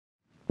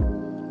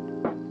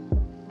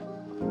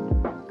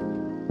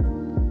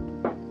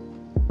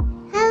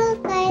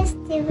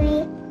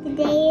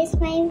Today is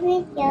my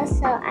video,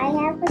 so I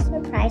have a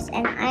surprise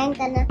and I'm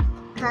gonna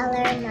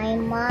color my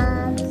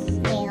mom's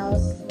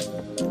nails.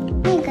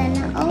 I'm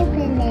gonna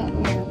open it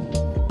now.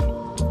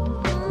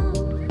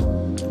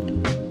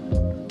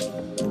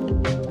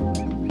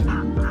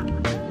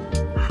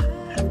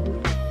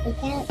 I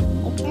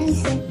can't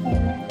sit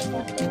there.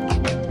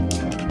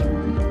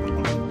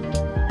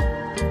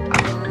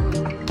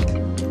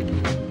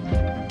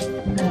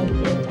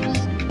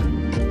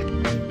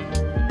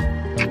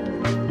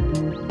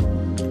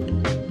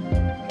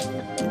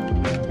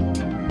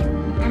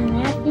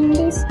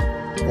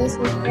 This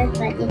is red,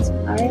 but it's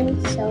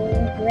orange, so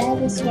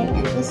red is here,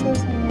 and this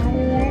is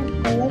another red.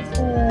 It looks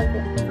a little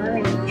bit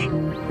orange.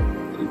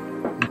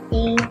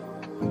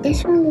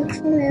 This one looks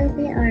a little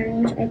bit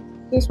orange.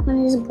 This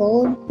one is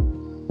gold.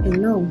 I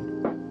don't know.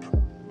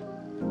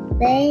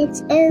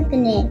 Let's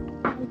open it.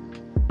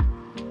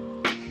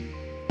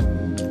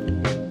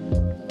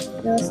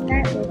 We'll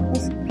start with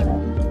this color.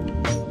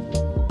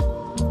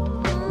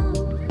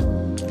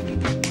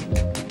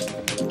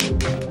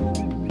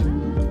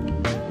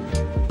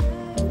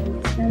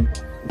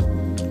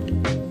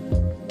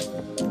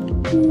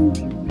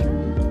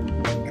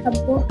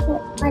 Kabuko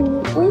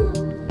panuoy.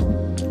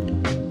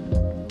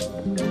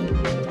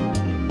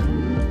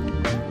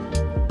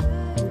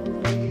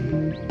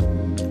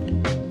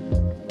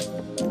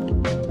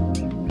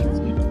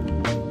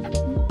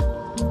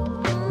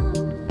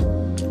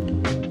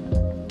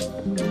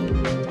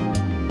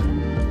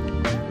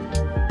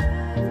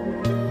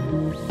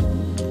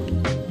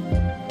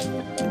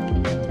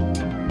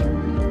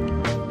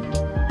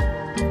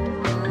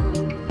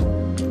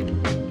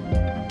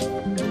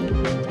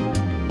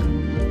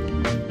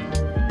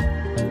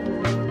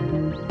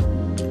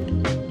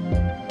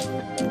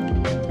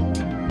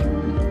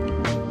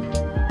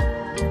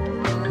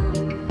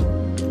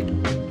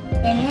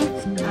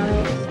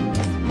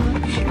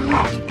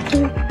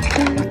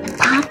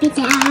 Pop it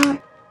out.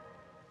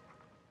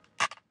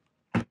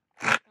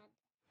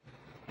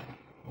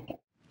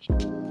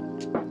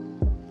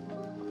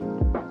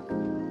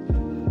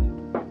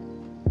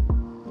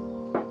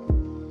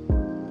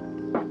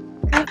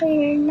 Cover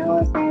your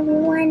nose,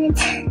 everyone.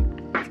 It's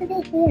to the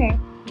hair.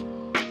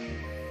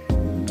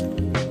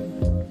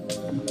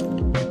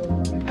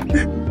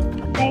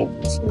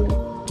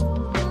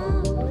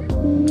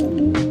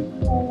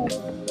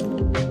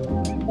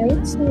 It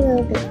looks a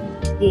little bit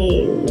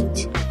cute.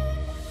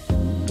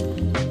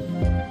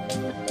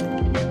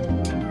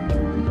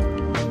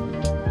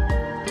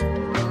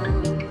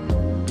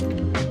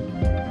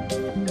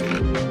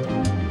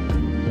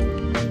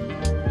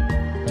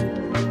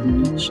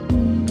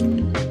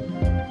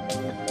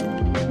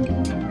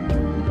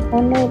 Oh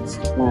no, it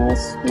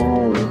smells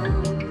smelly.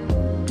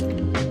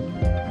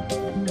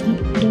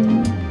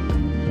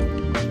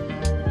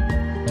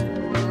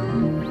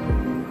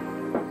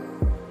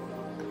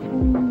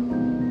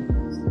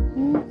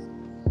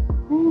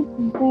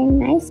 Very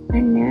nice,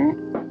 Anna.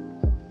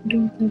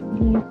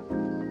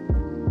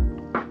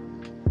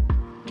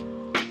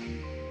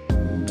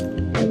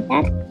 Like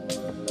that.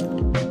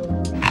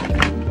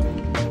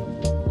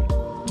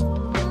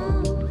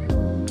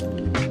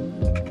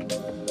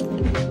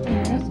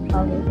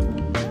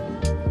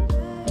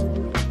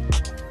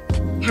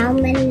 How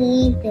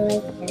many do I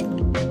get?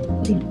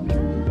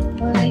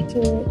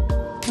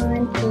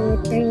 1, 2,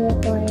 3,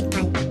 4,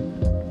 5.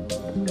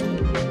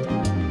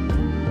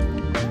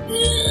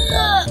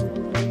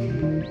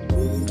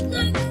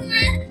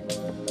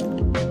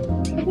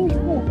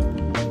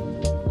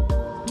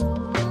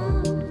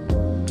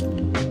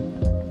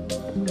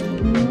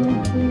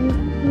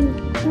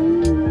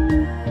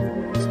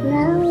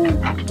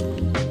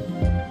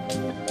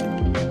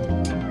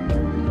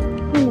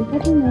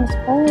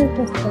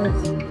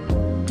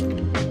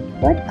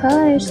 What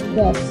color is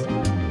this?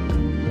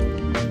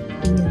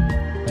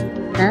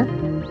 Huh?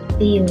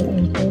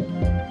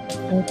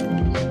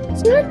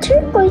 It's not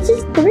turquoise,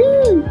 it's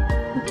green.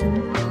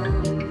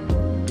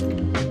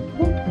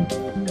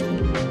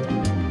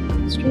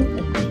 It's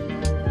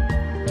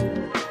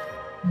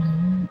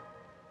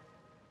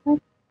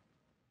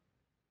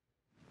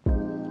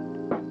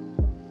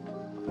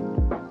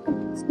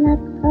It's not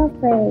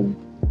covered.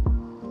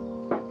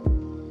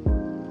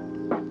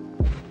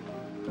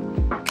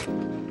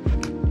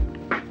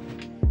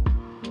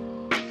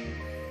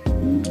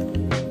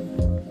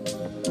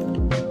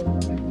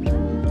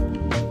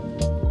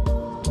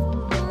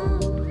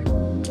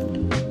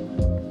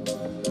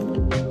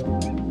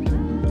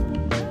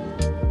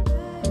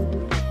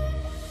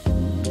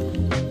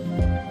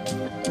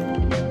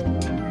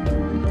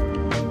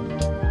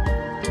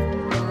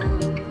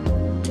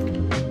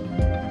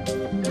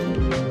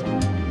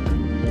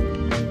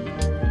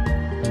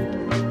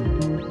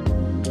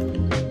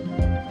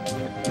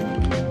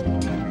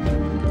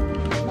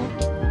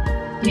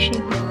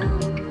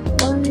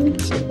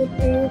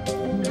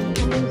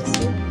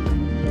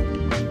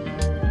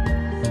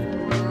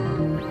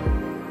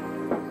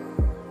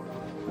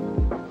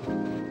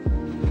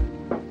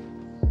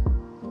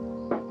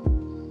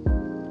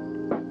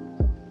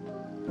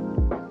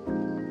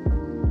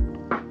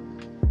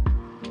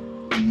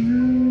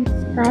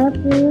 Sky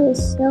blue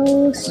is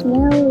so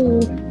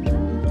smelly.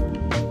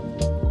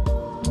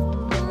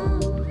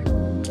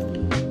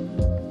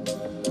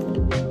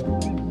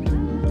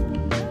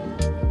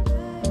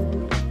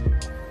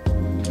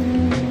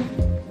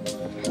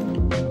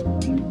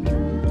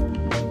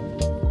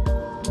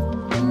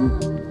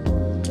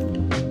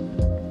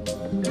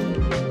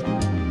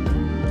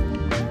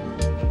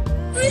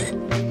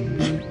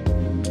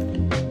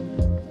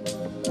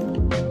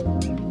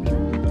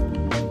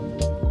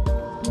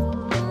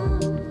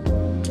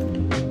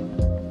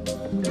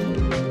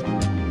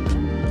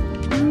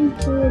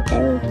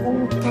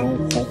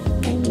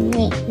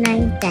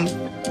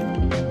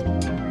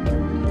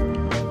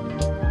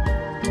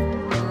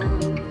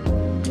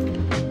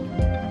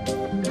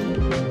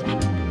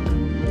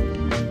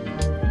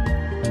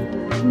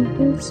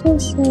 This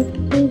is a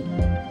big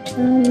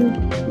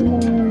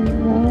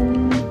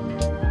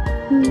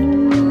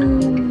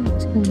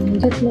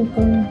Selanjut mo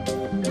kung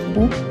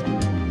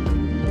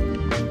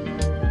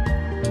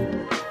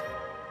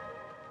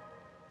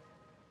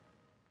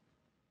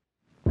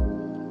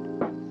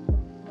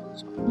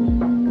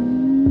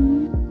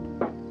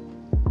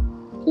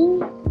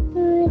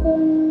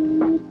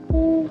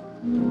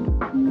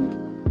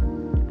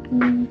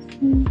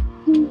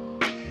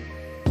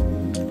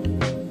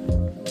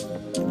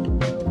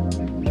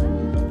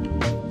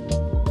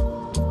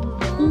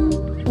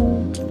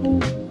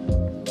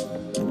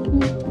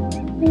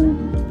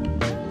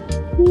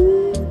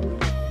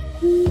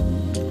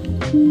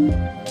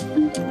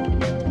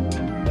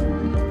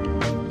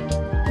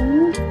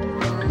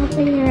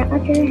open your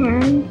other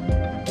hand.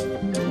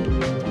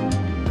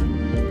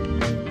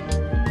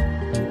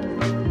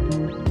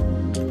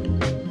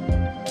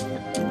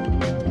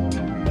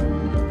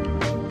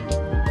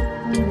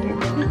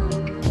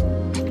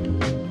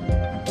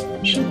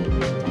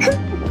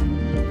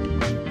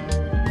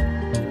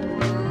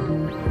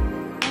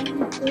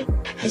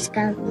 It's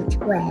gonna be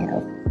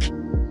 12.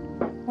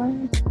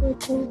 1, 2,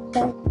 3,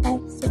 4,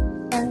 5, 6,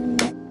 7,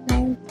 8,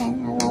 9,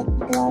 10, 11,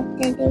 12,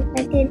 13,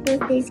 14,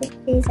 15,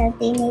 16,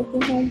 17, 18,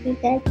 19,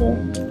 20.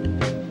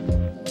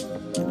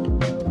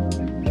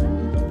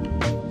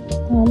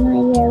 Oh, my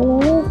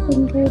yellow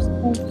fingers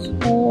are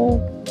so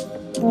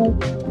hard.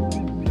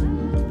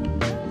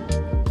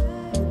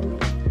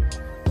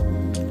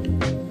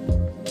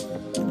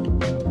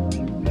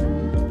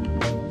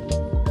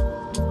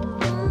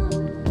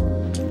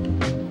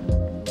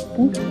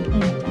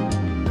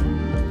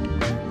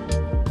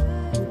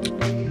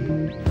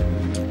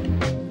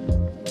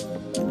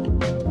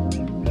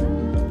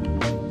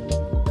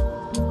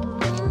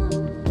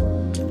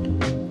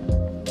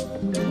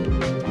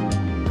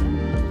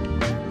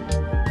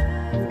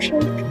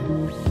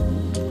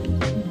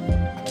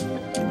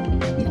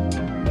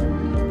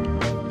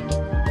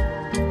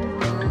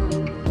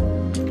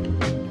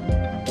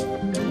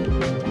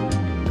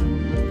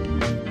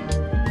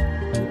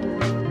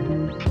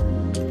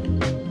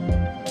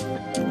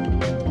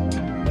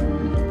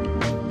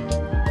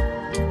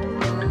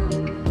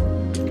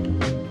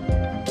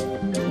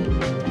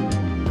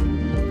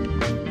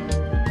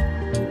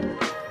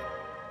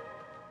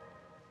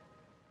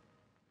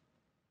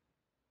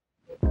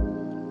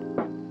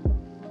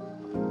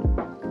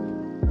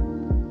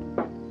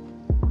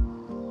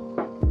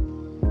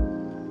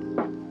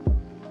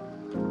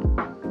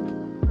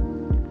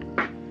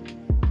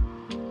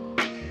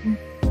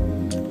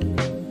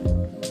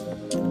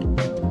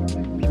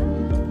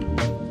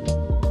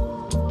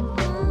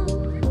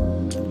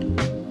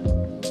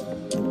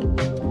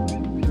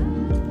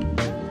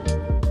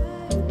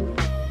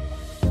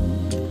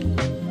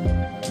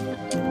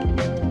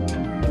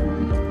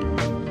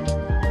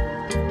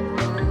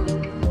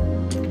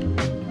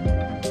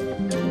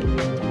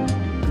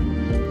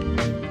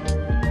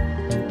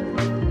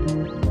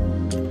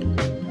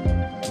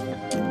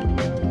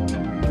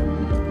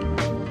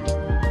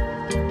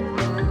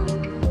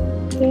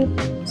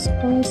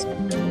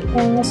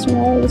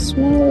 Smelly,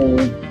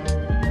 smelly.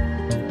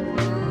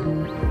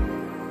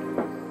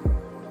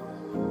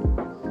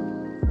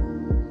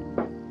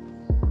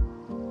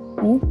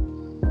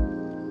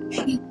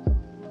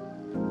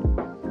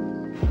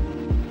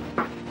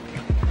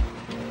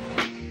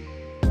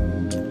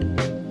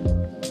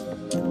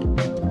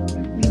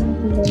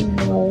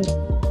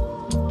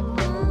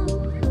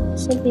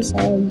 So bisa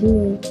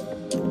lagi.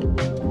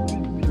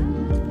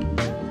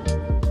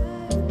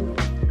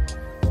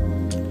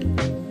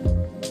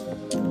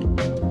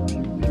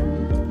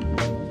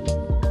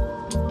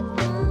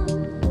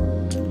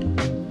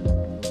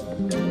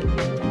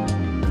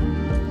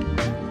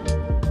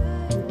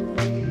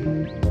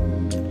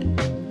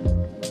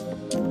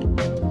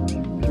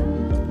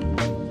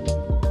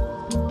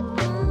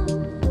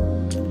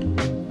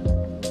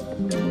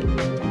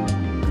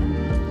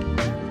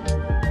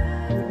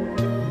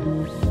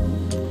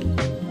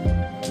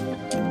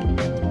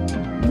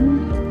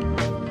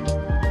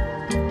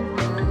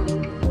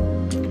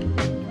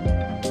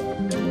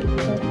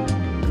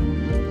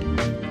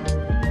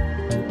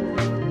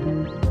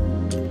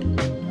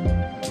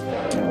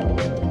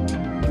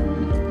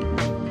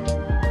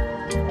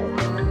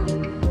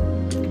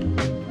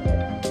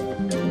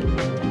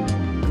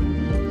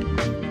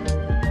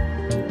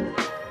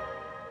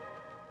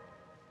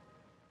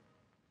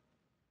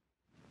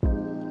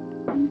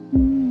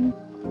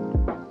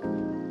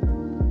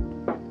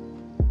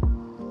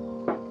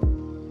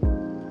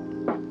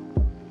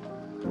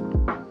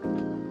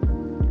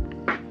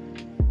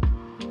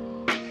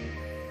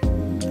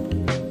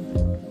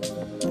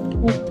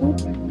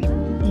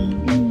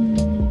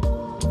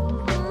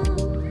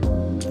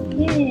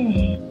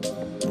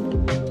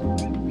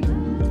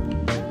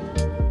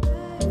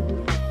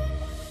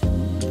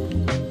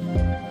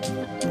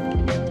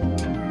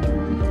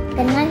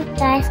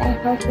 guys, I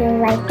hope you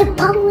like the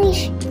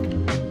polish. You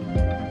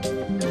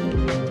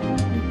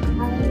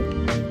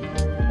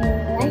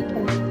like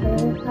the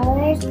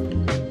colors.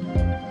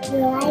 You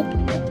like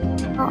it.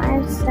 Oh,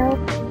 I'm so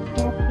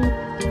happy.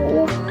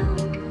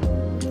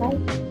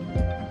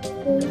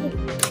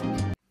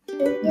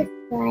 Please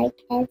like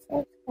and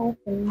subscribe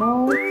for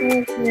more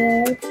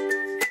videos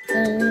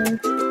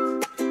and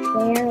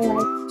share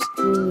like